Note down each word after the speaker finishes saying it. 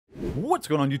What's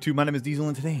going on YouTube? My name is Diesel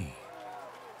and today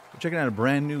we're checking out a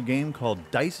brand new game called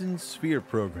Dyson Sphere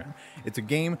Program. It's a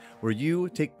game where you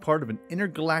take part of an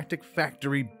intergalactic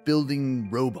factory building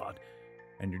robot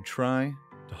and you try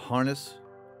to harness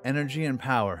energy and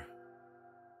power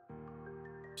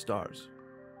stars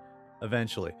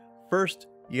eventually. First,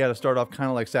 you got to start off kind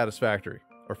of like Satisfactory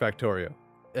or Factorio.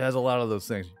 It has a lot of those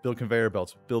things. Build conveyor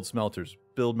belts, build smelters,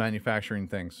 build manufacturing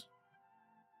things,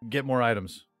 get more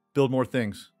items, build more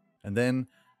things, and then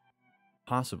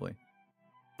possibly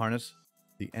harness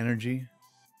the energy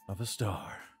of a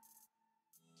star.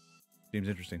 Seems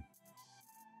interesting.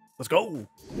 Let's go!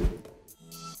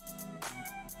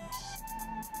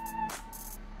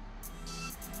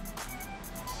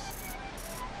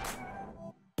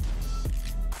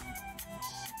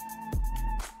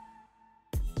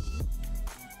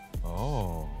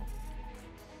 Oh.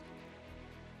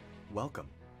 Welcome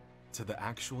to the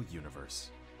actual universe.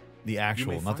 The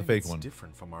actual, not the fake one.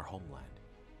 Different from our homeland.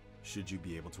 Should you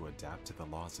be able to adapt to the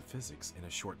laws of physics in a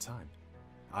short time,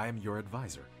 I am your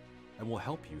advisor and will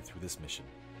help you through this mission.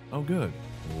 Oh, good.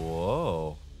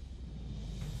 Whoa.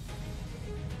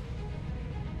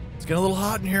 It's getting a little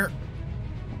hot in here.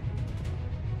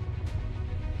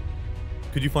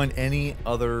 Could you find any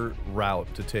other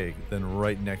route to take than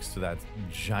right next to that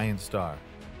giant star,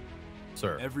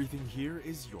 sir? Everything here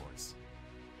is yours.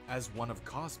 As one of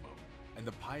Cosmo and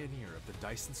the pioneer of the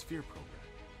Dyson Sphere Program,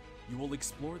 you will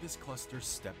explore this cluster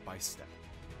step by step.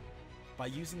 By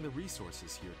using the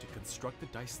resources here to construct the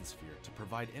Dyson Sphere to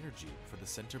provide energy for the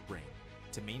center brain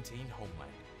to maintain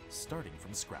homeland, starting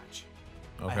from scratch.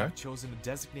 Okay. I have chosen a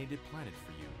designated planet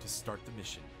for you to start the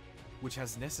mission, which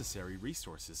has necessary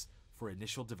resources for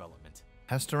initial development.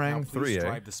 Hesterang 3, please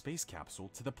drive the space capsule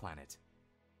to the planet.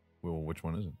 Well, which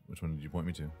one is it? Which one did you point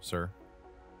me to, sir?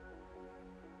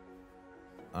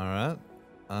 All right.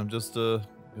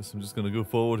 Guess I'm just gonna go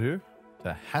forward here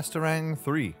to Hesterang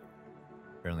 3.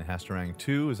 Apparently Hesterang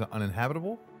 2 is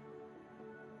uninhabitable.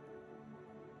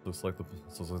 Looks like the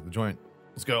joint.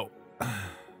 Let's go.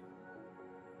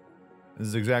 This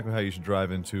is exactly how you should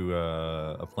drive into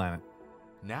a planet.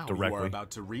 Now directly. you are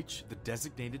about to reach the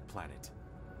designated planet.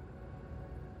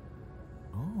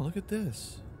 Oh, look at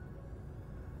this.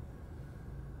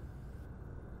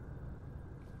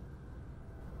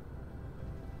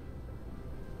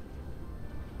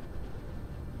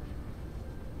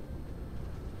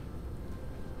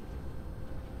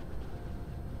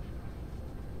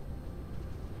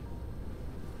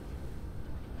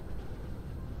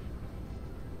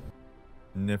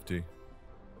 Nifty.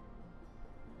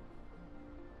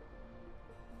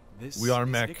 This We are is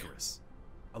mech. Icarus,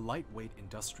 a lightweight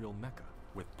industrial mecha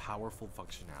with powerful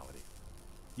functionality.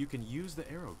 You can use the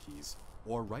arrow keys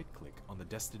or right-click on the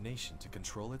destination to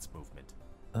control its movement.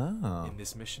 Oh. In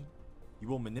this mission, you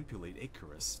will manipulate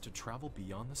Icarus to travel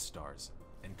beyond the stars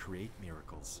and create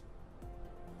miracles.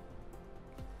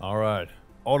 All right.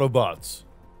 Autobots.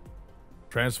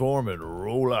 Transform and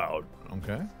roll out.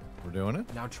 Okay. We're doing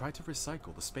it. Now try to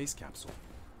recycle the space capsule.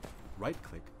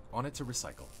 Right-click on it to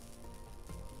recycle.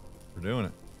 We're doing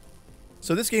it.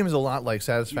 So this game is a lot like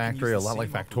Satisfactory, a lot like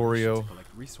Factorio. To collect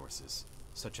resources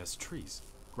such as trees,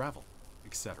 gravel,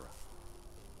 etc.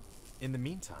 In the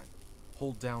meantime,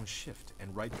 hold down Shift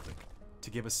and right-click to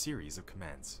give a series of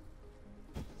commands.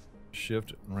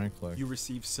 Shift and right-click. You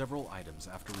receive several items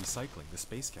after recycling the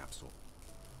space capsule.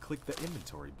 Click the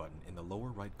inventory button in the lower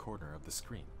right corner of the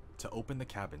screen to open the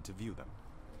cabin to view them.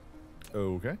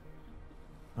 Okay.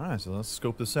 All right, so let's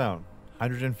scope this out.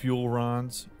 Hydrogen fuel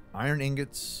rods, iron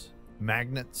ingots,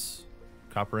 magnets,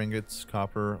 copper ingots,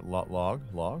 copper log.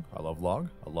 I love log.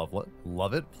 I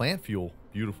love it. Plant fuel.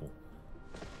 Beautiful.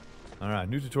 All right,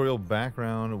 new tutorial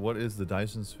background. What is the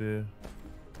Dyson Sphere?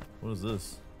 What is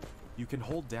this? You can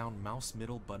hold down mouse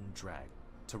middle button drag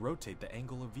to rotate the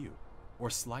angle of view,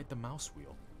 or slide the mouse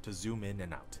wheel to zoom in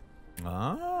and out.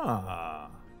 Ah.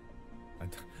 I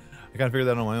gotta figure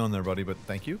that out on my own there, buddy, but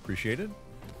thank you. Appreciate it.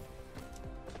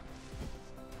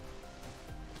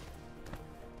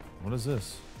 What is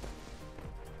this?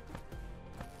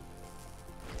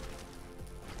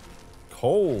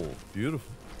 Coal.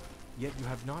 Beautiful. Yet you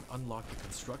have not unlocked the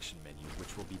construction menu,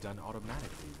 which will be done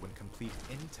automatically when complete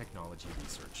any technology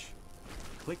research.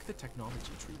 Click the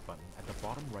technology tree button at the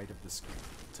bottom right of the screen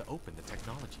to open the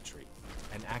technology tree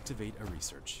and activate a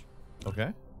research.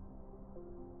 Okay.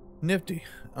 Nifty.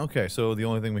 Okay, so the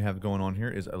only thing we have going on here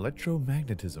is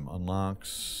electromagnetism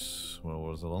unlocks.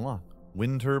 What does it unlock?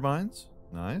 Wind turbines.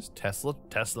 Nice. Tesla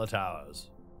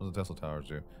towers. What do the Tesla towers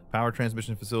do? Power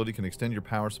transmission facility can extend your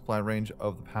power supply range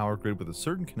of the power grid with a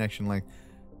certain connection length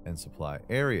and supply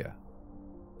area.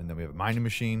 And then we have a mining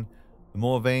machine, The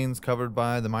more veins covered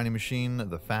by the mining machine,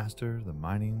 the faster the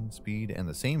mining speed, and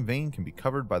the same vein can be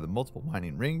covered by the multiple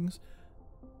mining rings,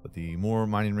 but the more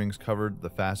mining rings covered, the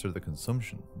faster the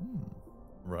consumption.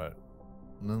 Right.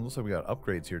 And then it looks like we got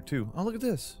upgrades here too. Oh, look at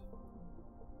this.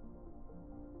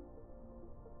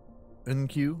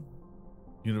 NQ,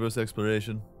 Universe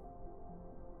Exploration,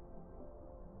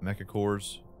 Mecha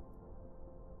Cores,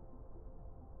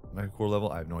 Mecha Core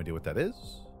level. I have no idea what that is.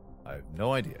 I have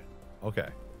no idea. Okay.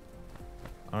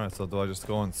 Alright, so do I just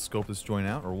go and scope this joint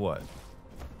out or what?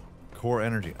 Core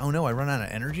energy. Oh no, I run out of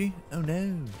energy? Oh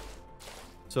no.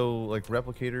 So, like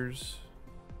replicators,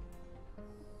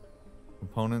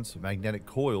 components, magnetic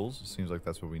coils. Seems like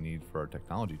that's what we need for our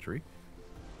technology tree.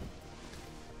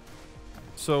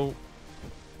 So,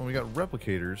 when we got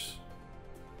replicators,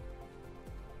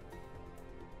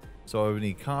 so I would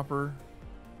need copper.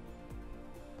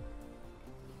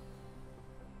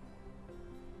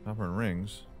 Copper and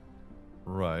rings.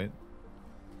 Right.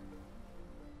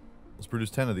 Let's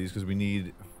produce 10 of these because we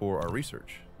need for our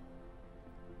research.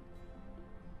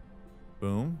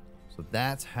 Boom. So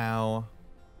that's how...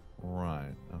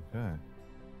 Right. Okay.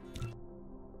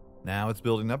 Now it's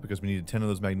building up because we needed 10 of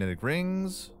those magnetic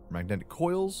rings. Magnetic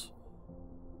coils.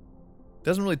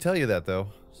 Doesn't really tell you that though.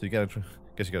 So you gotta...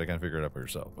 Guess you gotta kind of figure it out for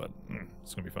yourself, but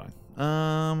it's gonna be fine.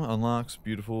 Unlocks.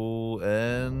 Beautiful.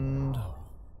 And...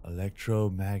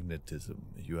 Electromagnetism.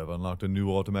 You have unlocked a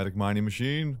new automatic mining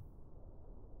machine,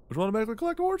 which will automatically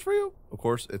collect ores for you. Of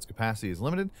course, its capacity is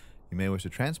limited. You may wish to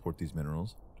transport these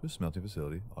minerals to a smelting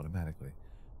facility automatically.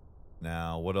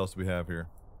 Now, what else do we have here?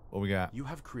 What we got? You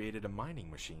have created a mining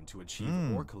machine to achieve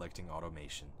ore collecting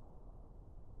automation.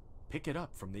 Pick it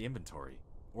up from the inventory,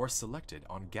 or select it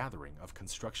on Gathering of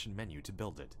Construction menu to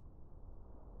build it.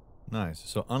 Nice.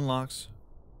 So unlocks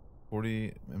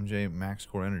 40 MJ max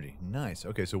core energy. Nice.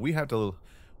 Okay, so we have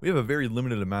a very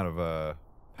limited amount of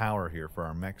power here for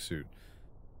our mech suit.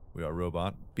 We got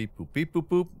robot. Beep boop beep boop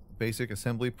boop. Basic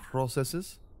assembly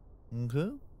processes.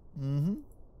 Okay.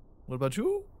 What about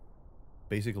you?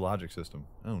 Basic logic system.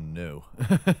 Oh no.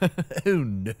 Oh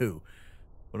no.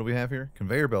 What do we have here?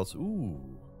 Conveyor belts. Ooh.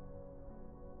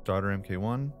 Starter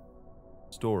MK1.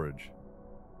 Storage.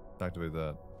 Let's activate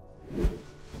that.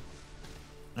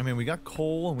 I mean, we got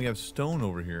coal and we have stone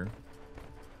over here.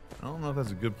 I don't know if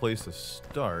that's a good place to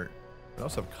start. We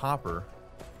also have copper.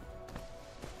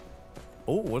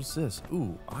 Oh, what's this?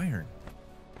 Ooh, iron.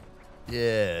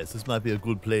 Yes, this might be a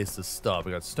good place to start.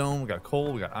 We got stone, we got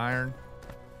coal, we got iron.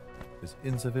 It's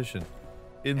insufficient.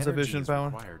 Insufficient power.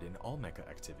 Energy is required in all mecha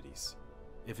activities.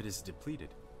 If it is depleted,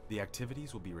 the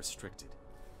activities will be restricted.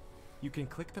 You can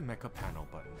click the mecha panel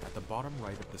button at the bottom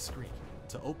right of the screen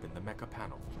to open the mecha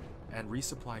panel and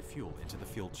resupply fuel into the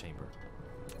fuel chamber.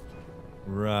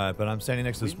 Right, but I'm standing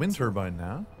next to this wind turbine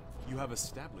now. You have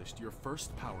established your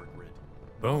first power grid.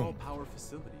 Boom. Not all power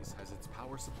facilities has its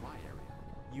power supply area.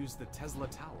 Use the Tesla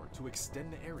Tower to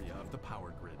extend the area of the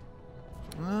power grid.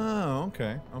 Oh,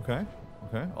 okay, okay,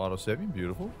 okay. Auto saving,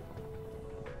 beautiful.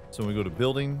 So we go to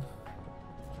building.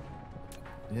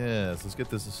 Yes, let's get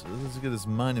this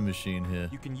mining machine here.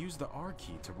 You can use the R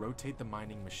key to rotate the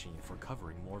mining machine for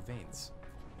covering more veins.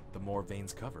 The more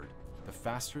veins covered, the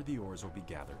faster the ores will be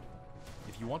gathered.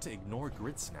 If you want to ignore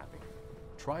grid snapping,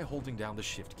 try holding down the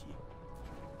shift key.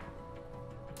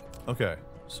 Okay,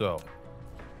 so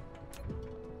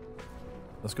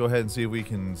let's go ahead and see if we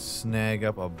can snag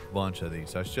up a bunch of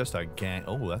these. That's just a gang.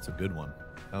 Oh, that's a good one.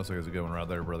 That looks like it's a good one right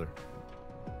there, brother.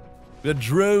 We got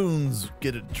drones.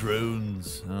 Get it,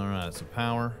 drones. All right, so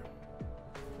power.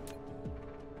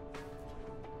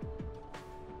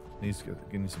 Needs to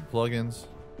give me some plugins.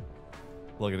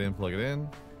 Plug it in, plug it in.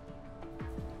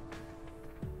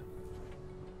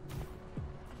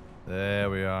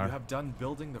 There we are. You have done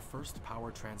building the first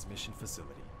power transmission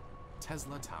facility,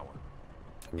 Tesla Tower.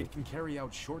 It can carry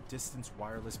out short-distance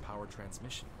wireless power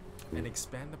transmission and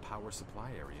expand the power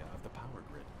supply area of the power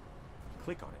grid.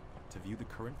 Click on it to view the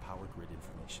current power grid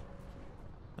information.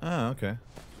 Oh, okay.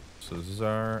 So this is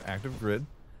our active grid.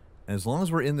 And as long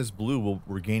as we're in this blue,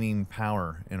 we're gaining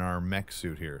power in our mech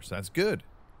suit here. So that's good.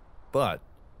 But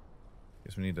I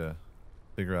guess we need to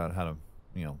figure out how to,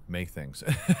 you know, make things.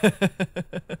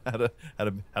 how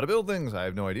to build things. I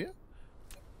have no idea.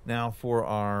 Now for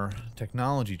our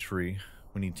technology tree,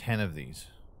 we need 10 of these.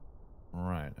 All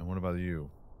right. And what about you?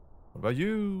 What about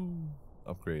you?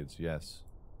 Upgrades. Yes.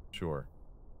 Sure.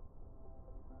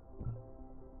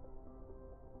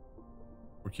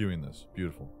 We're queuing this.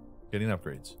 Beautiful. Getting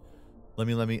upgrades. Let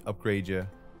me upgrade you.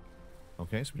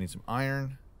 Okay, so we need some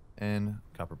iron and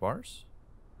copper bars.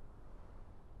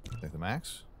 Take the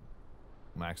max.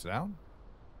 Max it out.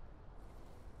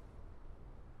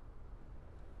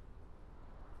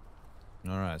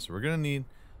 Alright, so we're gonna need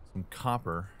some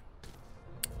copper.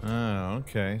 Oh,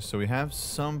 okay. So we have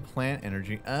some plant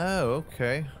energy. Oh,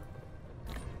 okay.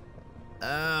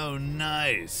 Oh,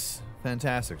 nice.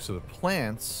 Fantastic. So the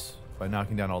plants, by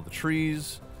knocking down all the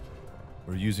trees,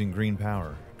 we're using green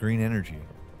power, green energy.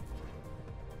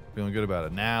 Feeling good about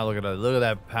it. Now look at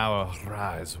that power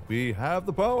rise. We have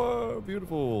the power.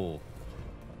 Beautiful.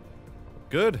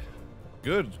 Good.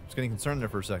 Good. I was getting concerned there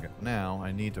for a second. Now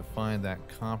I need to find that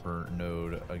copper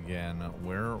node again.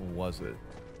 Where was it?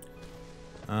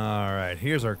 All right,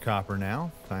 here's our copper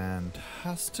now.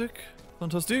 Fantastic.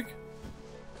 Fantastic.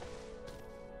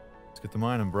 Let's get to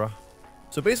mining, bruh.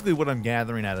 So basically what I'm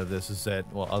gathering out of this is that,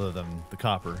 well, other than the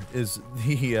copper, is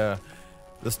the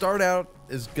start out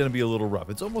is going to be a little rough.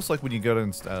 It's almost like when you go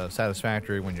to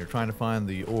Satisfactory when you're trying to find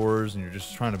the ores and you're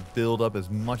just trying to build up as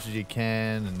much as you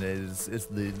can, and it's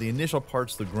the initial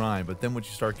part's the grind, but then once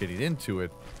you start getting into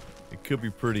it, it could be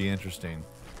pretty interesting.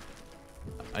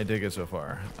 I dig it so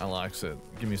far. I likes it.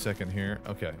 Give me a second here.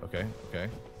 Okay,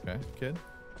 kid.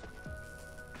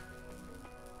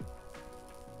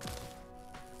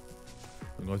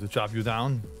 I'm going to chop you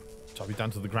down. Chop you down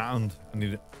to the ground.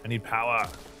 I need power.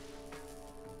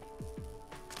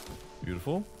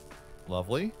 Beautiful.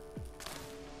 Lovely.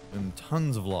 And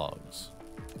tons of logs.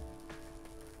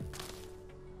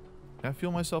 Can I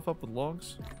fuel myself up with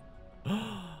logs?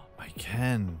 I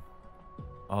can.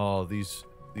 Oh, these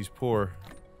poor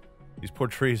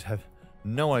trees have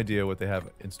no idea what they have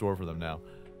in store for them now.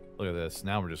 Look at this.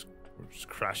 Now we're just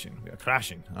crashing. We are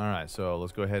crashing. All right, so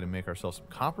let's go ahead and make ourselves some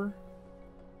copper.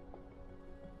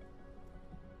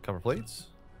 Copper plates.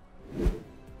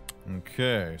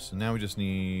 Okay, so now we just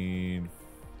need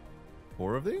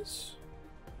 4 of these.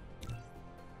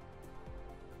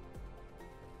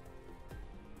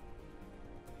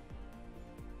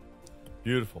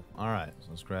 Beautiful. All right, so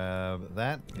let's grab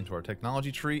that into our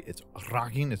technology tree. It's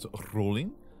rocking, it's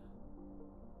rolling.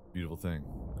 Beautiful thing.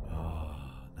 Oh,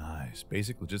 nice.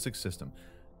 Basic logistics system.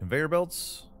 Conveyor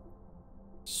belts,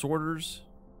 sorters,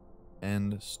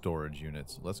 and storage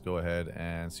units. Let's go ahead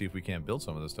and see if we can't build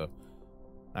some of this stuff.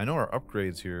 I know our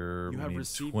upgrades here. You have need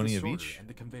received 20 the of sorter each. and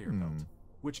the conveyor belt,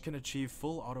 which can achieve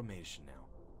full automation now.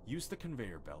 Use the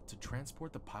conveyor belt to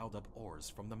transport the piled up ores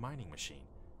from the mining machine,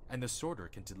 and the sorter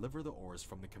can deliver the ores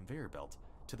from the conveyor belt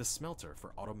to the smelter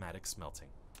for automatic smelting.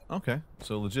 Okay,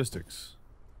 so logistics.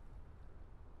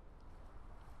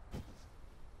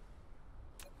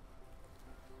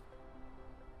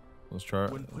 Let's try.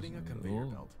 When putting a conveyor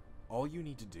belt, all you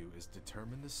need to do is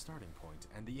determine the starting point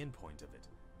and the end point of it.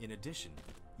 In addition,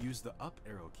 use the up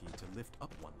arrow key to lift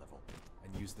up 1 level,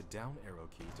 and use the down arrow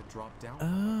key to drop down.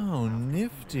 Oh,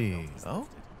 nifty. Oh,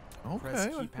 Press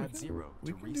okay. keypad 0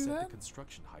 to do reset the that.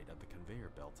 construction height of the conveyor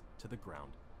belt to the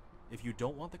ground. If you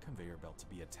don't want the conveyor belt to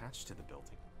be attached to the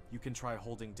building, you can try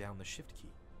holding down the shift key.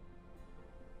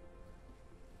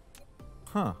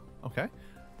 Huh. Okay.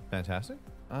 Fantastic.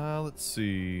 Let's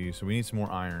see. So we need some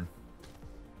more iron.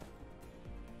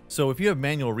 So if you have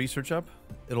manual research up,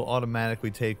 it'll automatically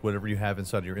take whatever you have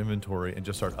inside your inventory and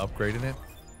just start upgrading it.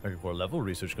 Okay, 4 level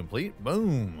research complete.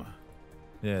 Boom.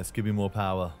 Yes, give me more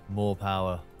power. More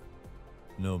power.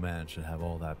 No man should have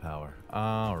all that power.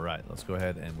 All right, let's go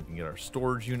ahead and we can get our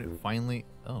storage unit finally.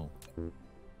 Oh.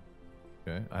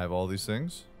 Okay, I have all these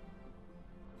things.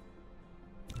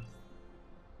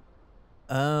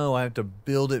 Oh, I have to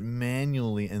build it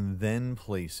manually and then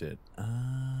place it.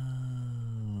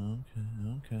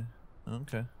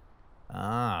 Okay.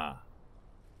 Ah,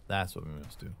 that's what we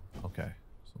must do. Okay,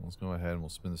 so let's go ahead and we'll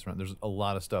spin this around. There's a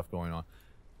lot of stuff going on.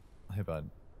 Hey, bud,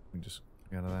 we just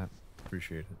get out of that.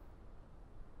 Appreciate it.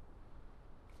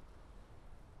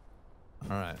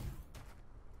 All right,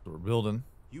 so we're building.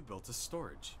 You built a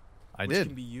storage. I which did.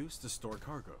 can be used to store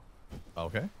cargo.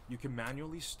 Okay. You can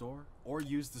manually store or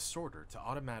use the sorter to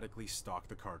automatically stock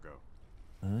the cargo.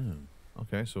 Oh,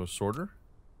 okay. So a sorter.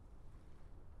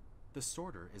 The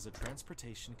sorter is a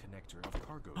transportation connector of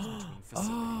cargoes between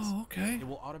facilities. Oh, okay. It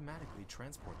will automatically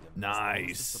transport them as long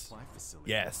as the supply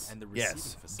facility Yes. and the receiving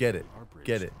Yes. facility Get it. are bridged.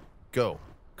 Get it. Go.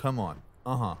 Come on.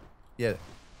 Yeah.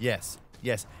 Yes.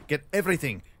 Yes. Get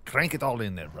everything. Crank it all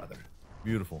in there, brother.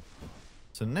 Beautiful.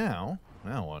 So now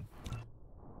what?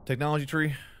 Technology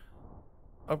tree.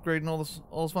 Upgrading all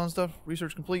this fun stuff.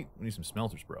 Research complete. We need some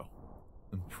smelters, bro.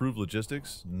 Improve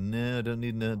logistics. No, don't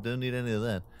need any of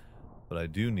that. But I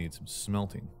do need some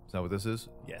smelting. Is that what this is?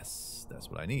 Yes, that's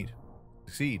what I need.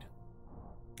 Succeed.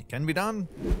 It can be done.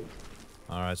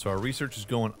 All right, so our research is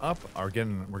going up. We're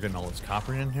getting all this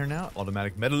copper in here now.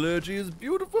 Automatic metallurgy is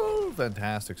beautiful.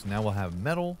 Fantastic. So now we'll have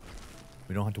metal.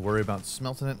 We don't have to worry about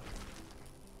smelting it.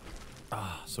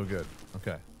 Ah, so good.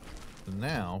 Okay. So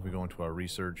now we go into our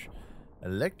research.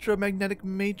 Electromagnetic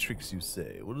matrix, you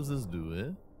say? What does this do,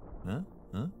 eh? Huh?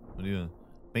 What do you...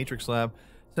 Matrix lab.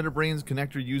 Center brains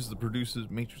connector uses the produces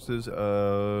matrices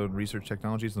research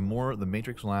technologies. The more the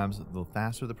matrix labs, the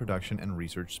faster the production and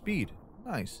research speed.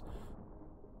 Nice.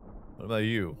 What about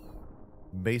you?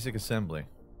 Basic assembly.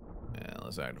 Yeah,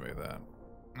 let's activate that.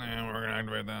 Yeah, we're gonna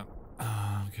activate that.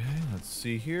 Okay, let's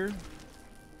see here.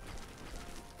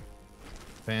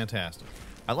 Fantastic.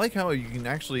 I like how you can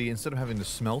actually, instead of having to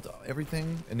smelt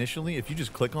everything initially, if you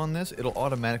just click on this, it'll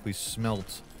automatically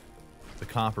smelt the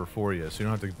copper for you. So you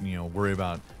don't have to, you know, worry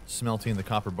about smelting the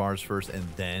copper bars first and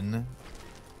then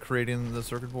creating the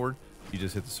circuit board. You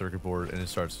just hit the circuit board and it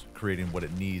starts creating what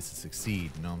it needs to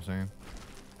succeed. You know what I'm saying?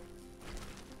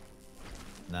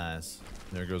 Nice.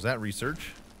 There goes that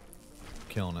research.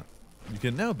 Killing it. You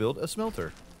can now build a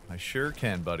smelter. I sure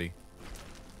can, buddy.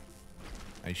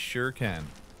 I sure can.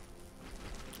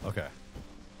 Okay.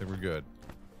 I think we're good.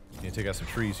 Need to take out some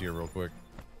trees here real quick.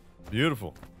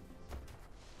 Beautiful.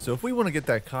 So if we want to get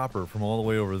that copper from all the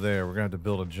way over there, we're going to have to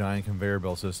build a giant conveyor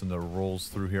belt system that rolls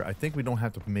through here. I think we don't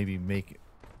have to maybe make...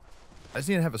 I just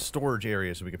need to have a storage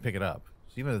area so we can pick it up.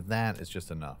 So even if that is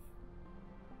just enough.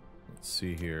 Let's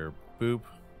see here. Boop.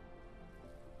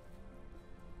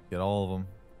 Get all of them.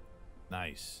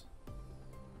 Nice.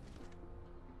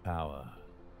 Power.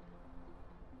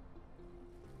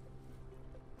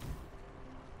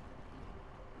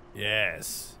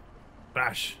 Yes.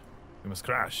 Crash. We must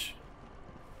crash.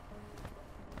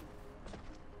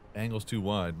 Angle's too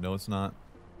wide. No, it's not.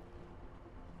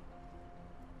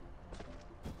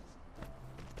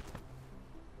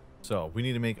 So, we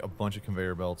need to make a bunch of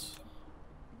conveyor belts.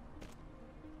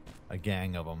 A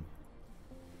gang of them.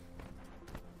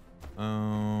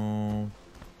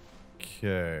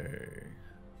 Okay.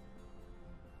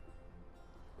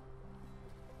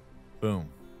 Boom.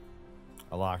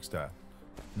 A lockstep.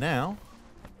 Now,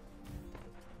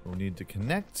 we'll need to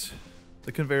connect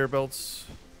the conveyor belts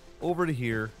over to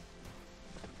here,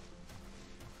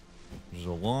 which is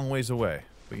a long ways away.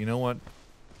 But you know what?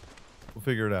 We'll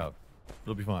figure it out.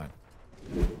 It'll be fine.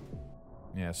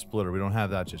 Yeah, splitter. We don't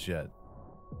have that just yet.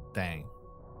 Dang.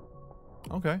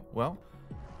 Okay, well,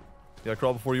 you gotta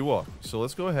crawl before you walk. So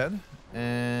let's go ahead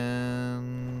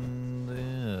and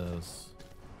yes.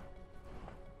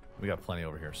 We got plenty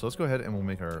over here. So let's go ahead and we'll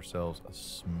make ourselves a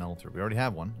smelter. We already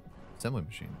have one. Assembly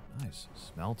machine. Nice.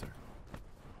 Smelter.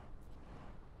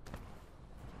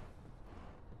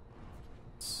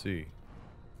 Let's see.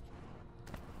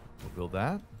 We'll build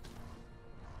that.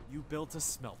 You built a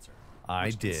smelter. I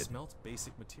which did. Can smelt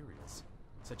basic materials,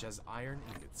 such as iron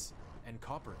ingots and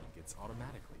copper ingots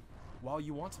automatically. While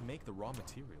you want to make the raw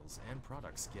materials and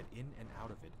products get in and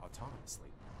out of it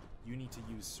autonomously, you need to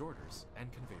use sorters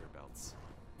and conveyor belts.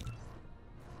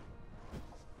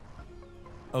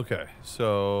 Okay,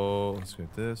 so let's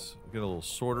get this. Get a little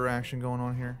sorter action going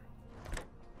on here.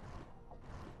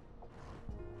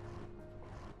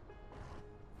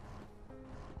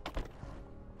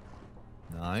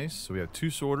 Nice. So we have 2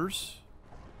 sorters.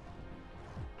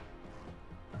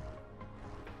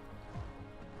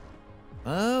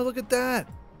 Oh, look at that.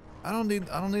 I don't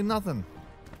need nothing.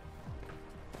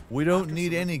 We don't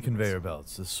need any conveyor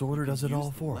belts. The sorter does it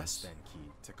all for us. Less than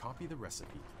key to copy the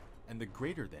recipe, and the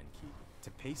greater than key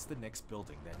to paste the next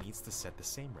building that needs to set the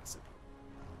same recipe.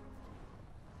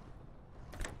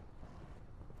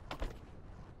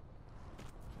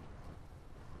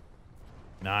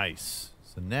 Nice.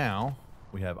 So now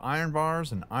we have iron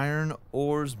bars and iron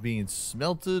ores being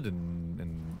smelted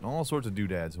and all sorts of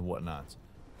doodads and whatnots.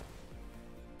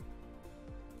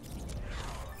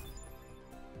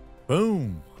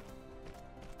 Boom.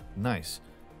 Nice.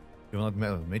 You will not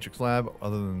the matrix lab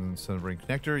other than the center brain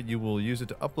connector. You will use it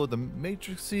to upload the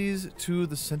matrices to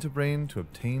the center brain to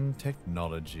obtain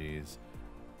technologies.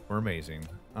 We're amazing.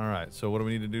 All right. So what do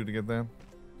we need to do to get there?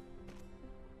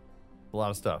 A lot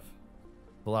of stuff.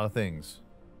 A lot of things.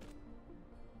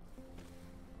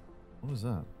 What was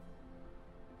that?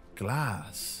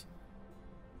 Glass.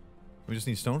 We just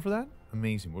need stone for that?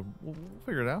 Amazing. We'll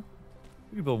figure it out.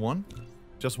 We can build one.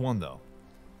 Just one, though.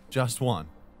 Just one.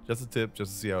 Just a tip,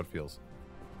 just to see how it feels.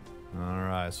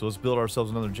 Alright, so let's build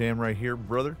ourselves another jam right here,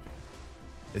 brother.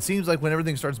 It seems like when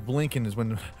everything starts blinking is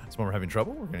when we're having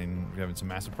trouble. We're having some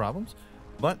massive problems.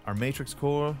 But our matrix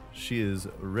core, she is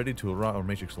ready to arrive. Or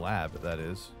matrix lab, that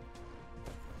is.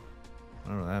 I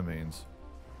don't know what that means.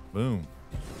 Boom.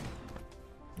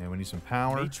 Yeah, we need some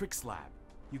power. Matrix lab.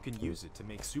 You can use it to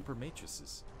make super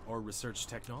matrices or research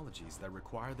technologies that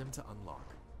require them to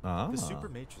unlock. The super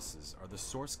matrices are the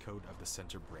source code of the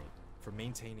center brain for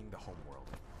maintaining the homeworld.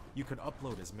 you could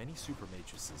upload as many super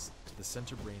matrices to the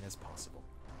center brain as possible.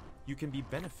 You can be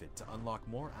benefit to unlock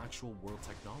more actual world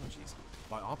technologies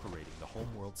by operating the home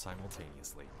world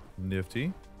simultaneously.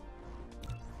 Nifty.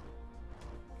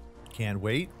 Can't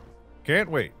wait. Can't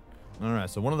wait. All right,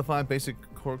 so one of the 5 basic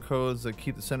core codes that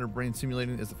keep the center brain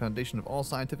simulating is the foundation of all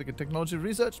scientific and technology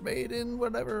research made in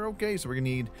whatever. Okay, so we're gonna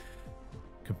need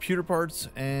computer parts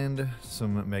and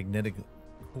some magnetic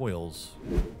coils.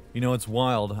 You know, it's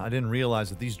wild. I didn't realize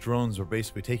that these drones are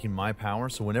basically taking my power,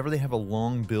 so whenever they have a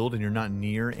long build and you're not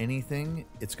near anything,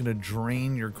 it's gonna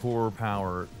drain your core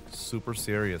power. Super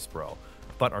serious, bro.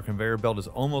 But our conveyor belt is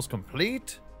almost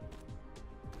complete.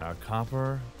 Our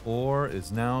copper ore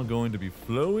is now going to be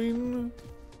flowing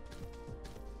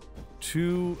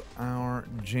to our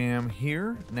jam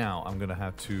here. Now, I'm gonna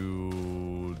have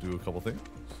to do a couple things.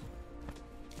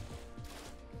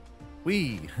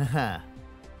 Wee! Haha.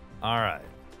 Alright.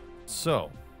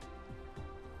 So,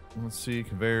 let's see.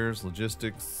 Conveyors,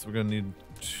 logistics. We're gonna need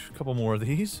a couple more of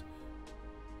these.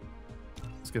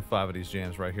 Let's get 5 of these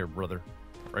jams right here, brother.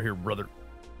 Right here, brother.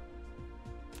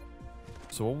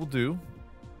 So what we'll do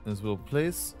is we'll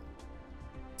place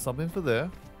something for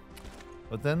there,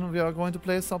 but then we are going to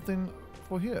place something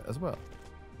for here as well.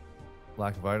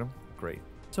 Lack of item. Great.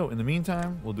 So in the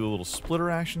meantime, we'll do a little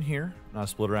splitter action here. Not a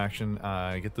splitter action.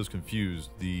 I get those confused.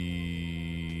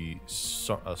 The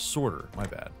sorter. My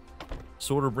bad.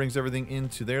 Sorter brings everything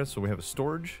into there, so we have a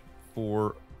storage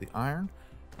for the iron.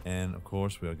 And of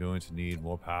course, we are going to need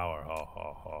more power. Ha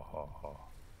ha ha ha ha.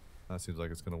 That seems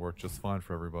like it's going to work just fine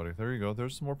for everybody. There you go.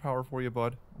 There's some more power for you,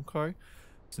 bud. Okay.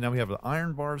 So now we have the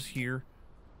iron bars here.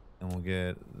 And we'll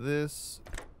get this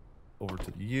over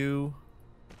to you.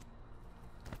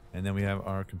 And then we have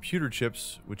our computer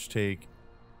chips, which take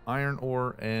iron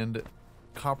ore and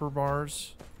copper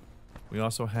bars. We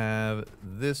also have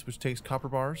this, which takes copper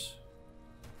bars.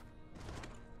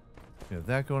 We have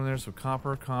that going there, so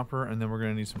copper, copper, and then we're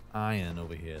going to need some iron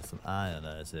over here. Some iron,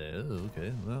 I say. Oh,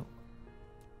 okay, well.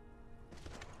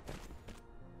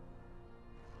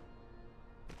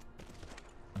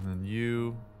 And then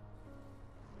you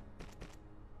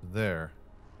there.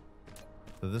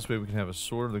 So this way we can have a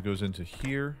sorter that goes into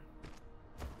here.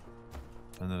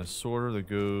 And then a sorter that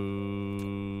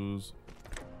goes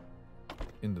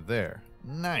into there.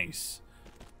 Nice.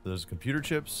 So there's computer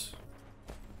chips.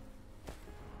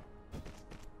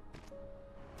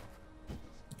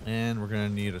 And we're going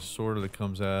to need a sorter that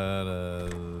comes out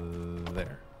of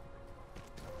there.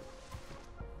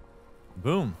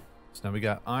 Boom. So now we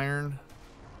got iron.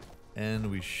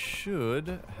 And we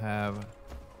should have...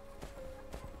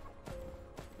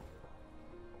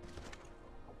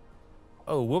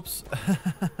 Oh, whoops.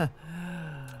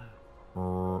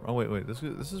 Oh, wait.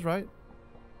 This is right?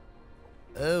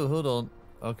 Oh, hold on.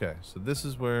 Okay, so this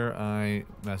is where I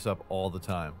mess up all the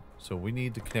time. So we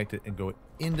need to connect it and go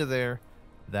into there.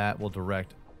 That will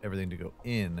direct everything to go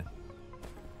in.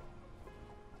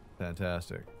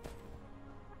 Fantastic.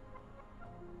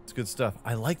 It's good stuff.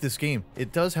 I like this game.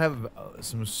 It does have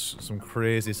some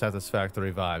crazy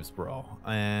Satisfactory vibes, bro.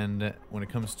 And when it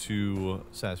comes to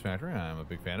Satisfactory, I'm a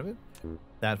big fan of it.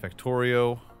 That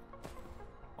Factorio,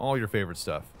 all your favorite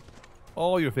stuff,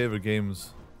 all your favorite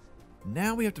games.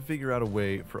 Now we have to figure out a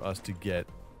way for us to get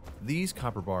these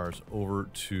copper bars over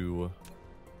to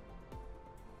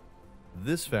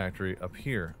this factory up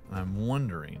here. I'm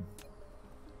wondering,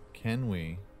 can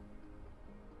we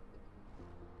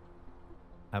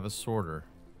have a sorter?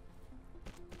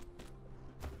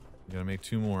 We're gonna make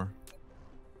 2 more.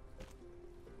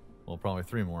 Well, probably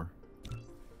 3 more.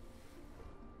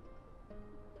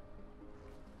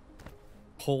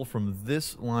 Pull from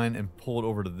this line and pull it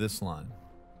over to this line.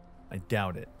 I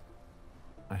doubt it.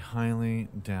 I highly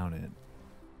doubt it.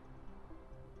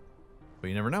 But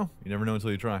you never know. You never know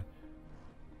until you try.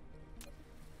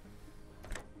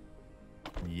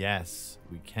 Yes,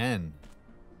 we can.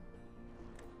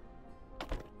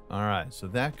 Alright, so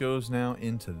that goes now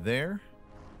into there.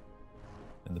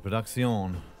 And the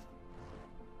production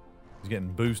is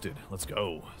getting boosted. Let's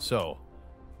go. So,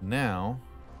 now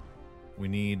we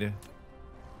need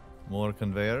more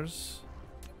conveyors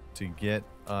to get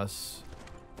us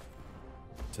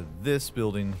to this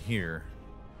building here.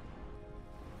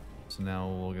 So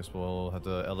now I guess we'll have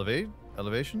to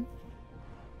elevation.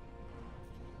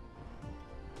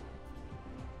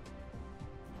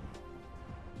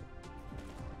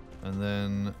 And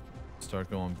then start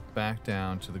going back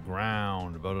down to the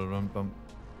ground.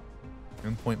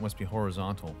 Endpoint must be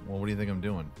horizontal. Well, what do you think I'm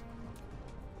doing?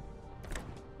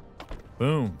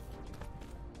 Boom.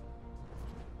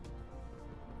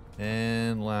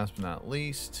 And last but not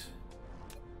least,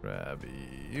 grab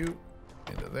you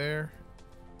Into there.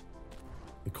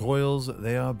 The coils,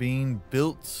 they are being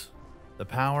built. The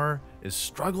power is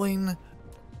struggling.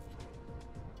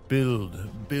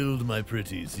 Build my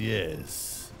pretties,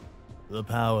 yes. The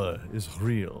power is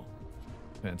real.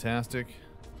 Fantastic.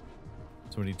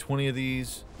 So we need 20 of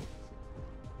these.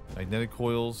 Magnetic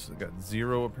coils, I got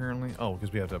 0 apparently. Oh,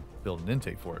 because we have to build an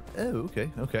intake for it. Oh,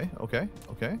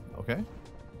 okay.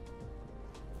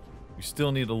 We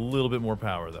still need a little bit more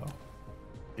power though.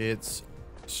 It's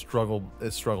struggle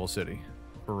city,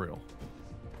 for real.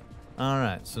 All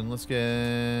right, so let's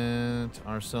get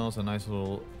ourselves a nice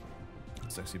little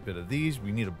sexy bit of these.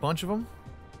 We need a bunch of them.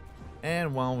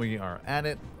 And while we are at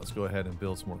it, let's go ahead and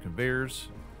build some more conveyors,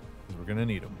 because we're gonna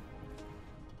need them.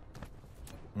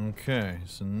 Okay,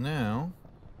 so now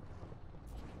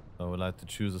I would like to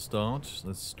choose a start.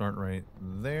 Let's start right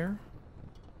there.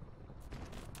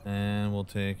 And we'll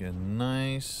take a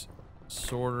nice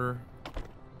sorter,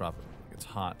 drop it like it's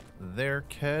hot there,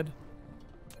 Ked.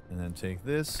 And then take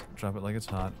this, drop it like it's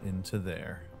hot into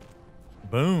there.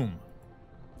 Boom!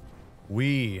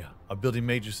 We are building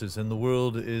matrices and the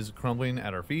world is crumbling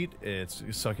at our feet. It's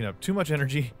sucking up too much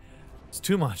energy. It's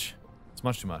too much. It's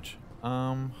much too much.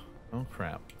 Oh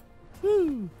crap.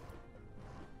 Woo!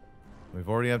 We've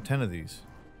already have 10 of these.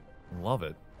 Love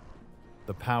it.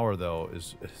 The power though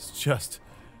is just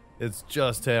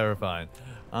terrifying.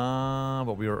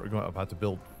 But we are about to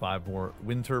build 5 more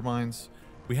wind turbines.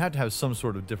 We had to have some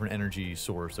sort of different energy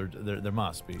source. There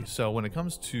must be. So when it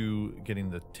comes to getting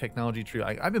the technology tree,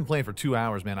 I've been playing for 2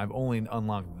 hours, man. I've only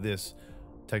unlocked this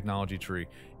technology tree.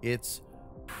 It's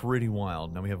pretty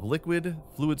wild. Now we have liquid,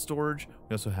 fluid storage.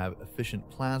 We also have efficient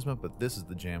plasma, but this is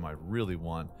the jam I really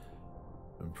want.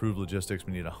 Improved logistics,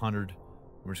 we need 100.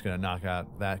 We're just gonna knock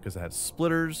out that because it had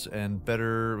splitters and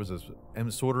better was this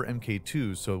sorter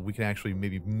MK2, so we can actually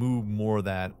maybe move more of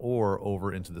that ore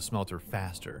over into the smelter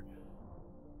faster.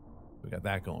 We got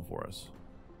that going for us.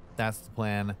 That's the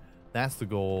plan. That's the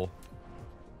goal.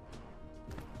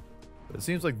 But it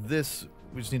seems like this,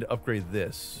 we just need to upgrade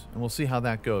this, and we'll see how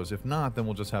that goes. If not, then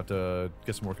we'll just have to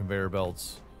get some more conveyor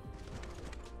belts,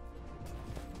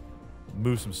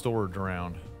 move some storage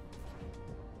around.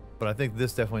 But I think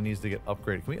this definitely needs to get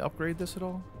upgraded. Can we upgrade this at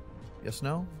all? Yes,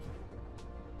 no?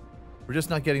 We're just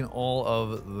not getting all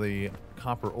of the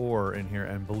copper ore in here,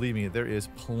 and believe me, there is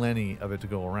plenty of it to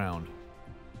go around.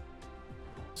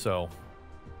 So,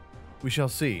 we shall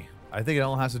see. I think it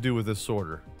all has to do with this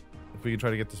sorter. If we can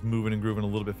try to get this moving and grooving a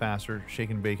little bit faster,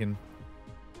 shaking bacon,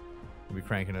 we'll be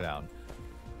cranking it out.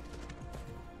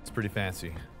 It's pretty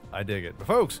fancy. I dig it. But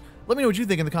folks, let me know what you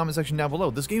think in the comment section down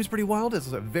below. This game's pretty wild.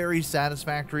 It's a very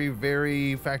Satisfactory,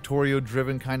 very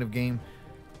Factorio-driven kind of game.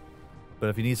 But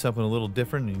if you need something a little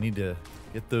different, you need to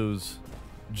get those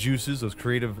juices, those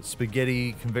creative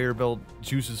spaghetti conveyor belt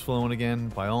juices flowing again,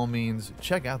 by all means,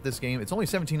 check out this game. It's only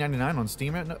 $17.99 on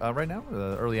Steam right now,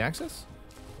 early access.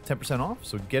 10% off,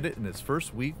 so get it in its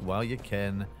first week while you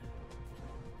can.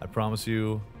 I promise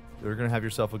you, you're going to have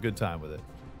yourself a good time with it.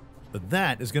 But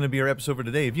that is going to be our episode for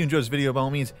today. If you enjoyed this video, by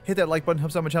all means, hit that like button,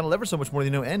 helps out my channel ever so much more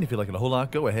than you know, and if you like it a whole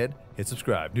lot, go ahead, hit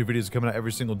subscribe. New videos are coming out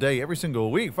every single day, every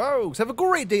single week. Folks, have a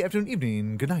great day, afternoon,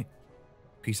 evening, good night.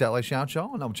 Peace out, like shout,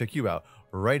 y'all, and I'll check you out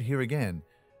right here again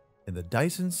in the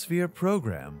Dyson Sphere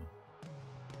Program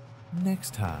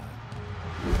next time.